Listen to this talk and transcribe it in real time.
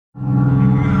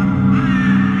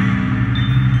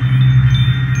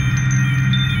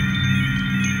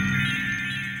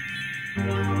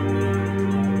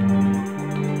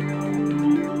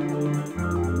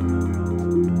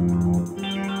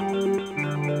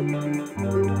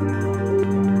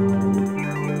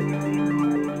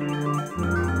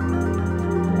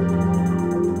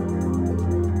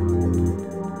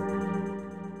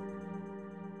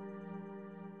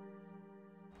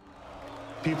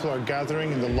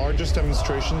gathering in the largest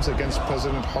demonstrations against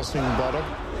President Hosni Mubarak.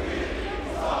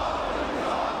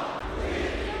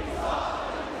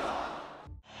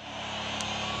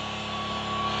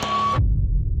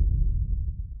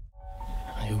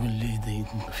 يقول لي دي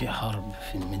في حرب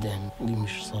في الميدان، دي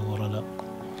مش صورة لا.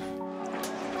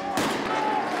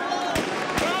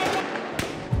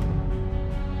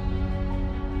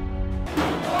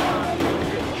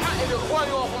 حق الإخوان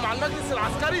يقفوا مع المجلس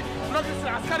العسكري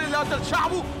اللي قتل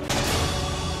شعبه.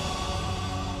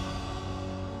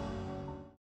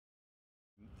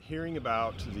 Hearing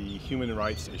about the human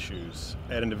rights issues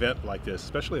at an event like this,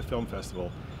 especially a film festival,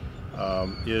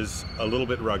 is a little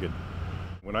bit rugged.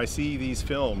 When I see these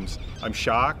films, I'm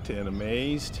shocked and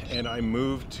amazed, and I'm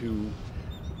moved to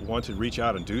want to reach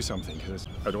out and do something because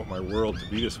I don't want my world to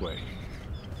be this way.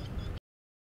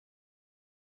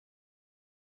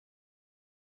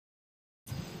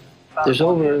 There's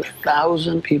over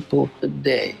 1,000 people a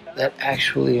day that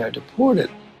actually are deported.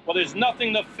 Well, there's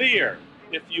nothing to fear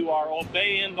if you are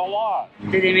obeying the law.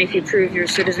 Did they make you prove your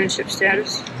citizenship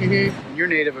status? Mm-hmm. You're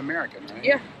Native American, right?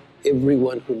 Yeah.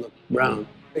 Everyone who looked brown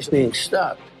is being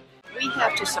stopped. We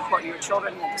have to support your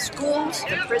children in the schools.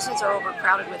 The prisons are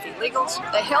overcrowded with illegals.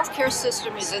 The healthcare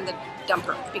system is in the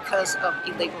dumper because of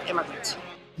illegal immigrants.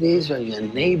 These are your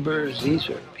neighbors. These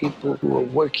are people who are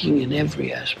working in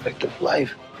every aspect of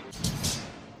life.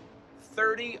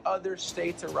 30 other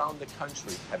states around the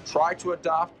country have tried to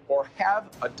adopt or have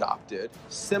adopted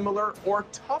similar or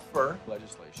tougher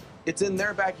legislation. It's in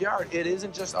their backyard. It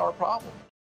isn't just our problem.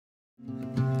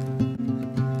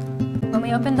 When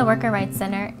we opened the Worker Rights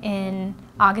Center in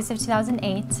August of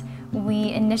 2008,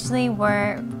 we initially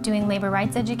were doing labor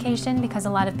rights education because a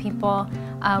lot of people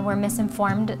were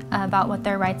misinformed about what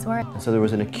their rights were. So there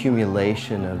was an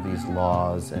accumulation of these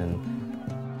laws and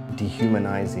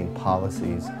dehumanizing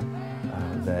policies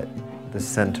that the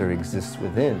center exists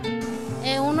within.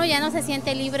 Uno ya no se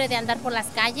siente libre de andar por las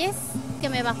calles, que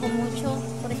me bajó mucho,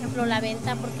 por ejemplo, la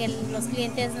venta porque los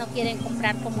clientes no quieren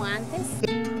comprar como antes.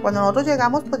 Cuando nosotros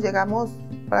llegamos, pues llegamos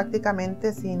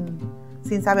prácticamente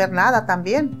sin saber nada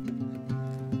también.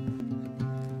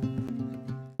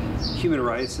 Human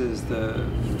rights is the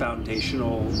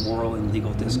foundational moral and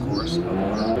legal discourse of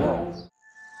our world.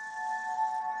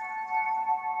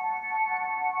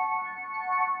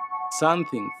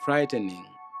 Something frightening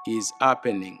is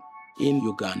happening in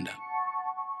Uganda.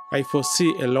 I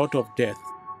foresee a lot of death.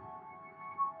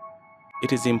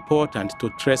 It is important to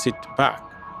trace it back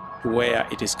to where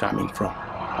it is coming from.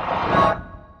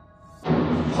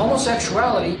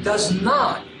 Homosexuality does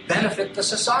not benefit the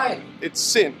society. It's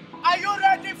sin. Are you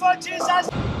ready for Jesus?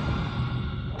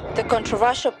 The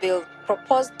controversial bill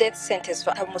proposed death sentence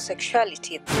for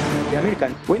homosexuality. The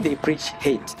Americans, when they preach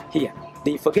hate here,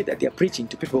 they forget that they are preaching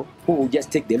to people who will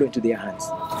just take the law into their hands.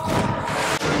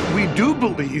 We do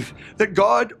believe that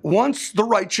God wants the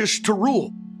righteous to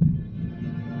rule.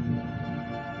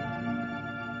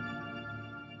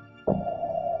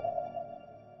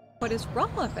 What is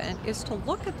relevant is to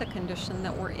look at the condition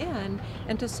that we're in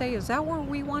and to say, is that where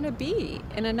we want to be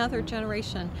in another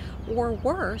generation or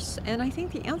worse? And I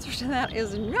think the answer to that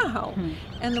is no.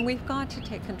 And then we've got to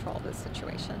take control of the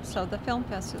situation. So the Film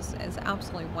Fest is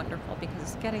absolutely wonderful because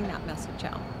it's getting that message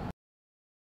out.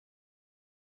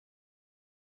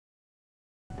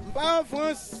 Mba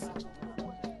France,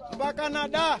 Mba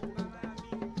Canada,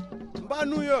 Mba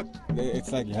New York.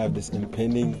 It's like you have this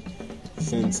impending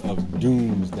sense of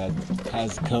dooms that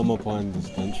has come upon this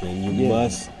country, and you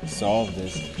must solve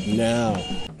this now.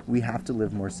 We have to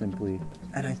live more simply,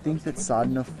 and I think that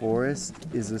Sadhana Forest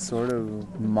is a sort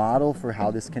of model for how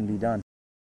this can be done.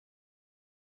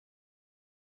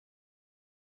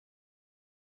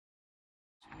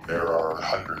 There are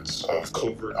hundreds of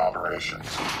covert operations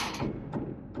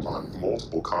on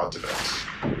multiple continents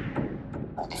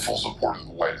with the full support of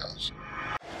the White House.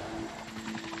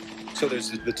 So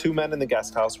there's the two men in the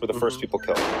guest house were the first people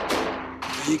killed.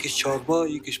 On your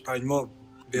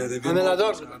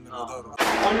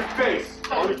face!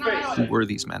 On your face! Who were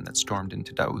these men that stormed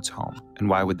into Dawood's home, and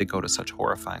why would they go to such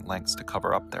horrifying lengths to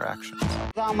cover up their actions?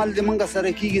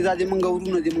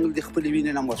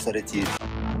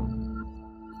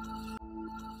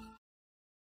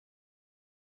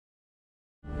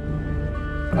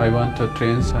 I want to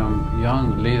train some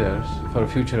young leaders for the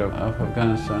future of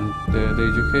Afghanistan. The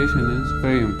education is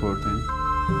very important.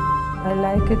 I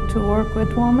like it to work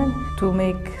with women, to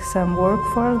make some work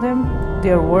for them.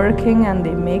 They're working and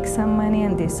they make some money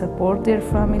and they support their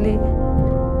family.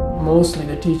 Mostly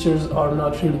the teachers are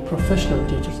not really professional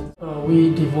teachers.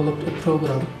 We developed a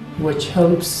program which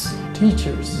helps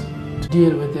teachers to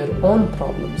deal with their own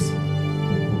problems.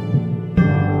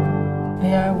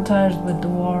 We are tired with the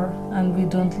war and we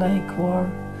don't like war.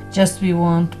 Just we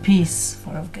want peace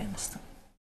for Afghanistan.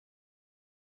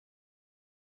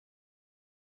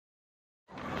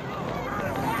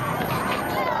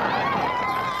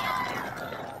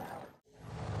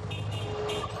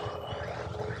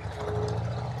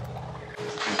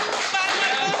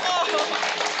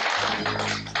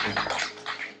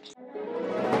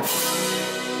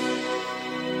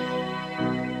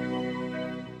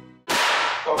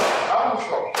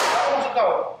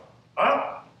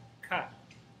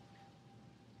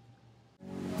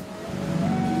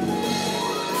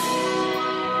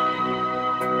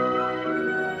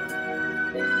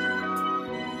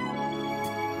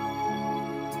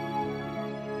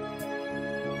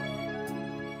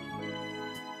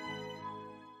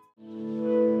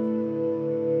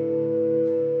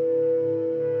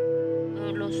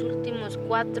 Los últimos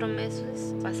 4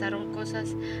 meses pasaron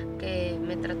cosas que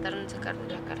me trataron de sacar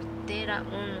de la carretera.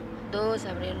 1, 2,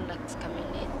 abrieron las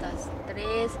camionetas.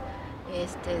 3,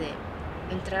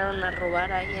 entraron a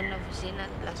robar ahí en la oficina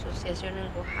de la asociación en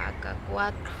Oaxaca.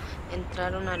 4,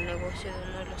 entraron al negocio de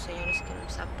uno de los señores que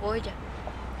nos apoya.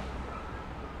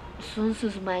 Son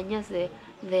sus mañas de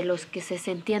los que se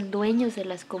sentían dueños de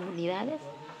las comunidades.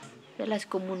 De las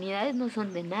comunidades no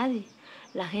son de nadie.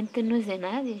 La gente no es de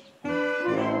nadie.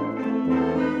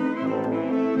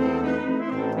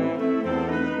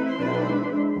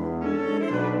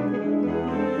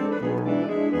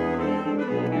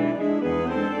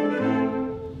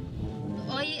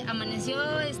 Hoy amaneció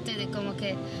de como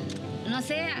que, no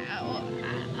sé,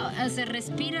 se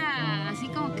respira así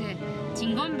como que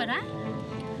chingón, ¿verdad?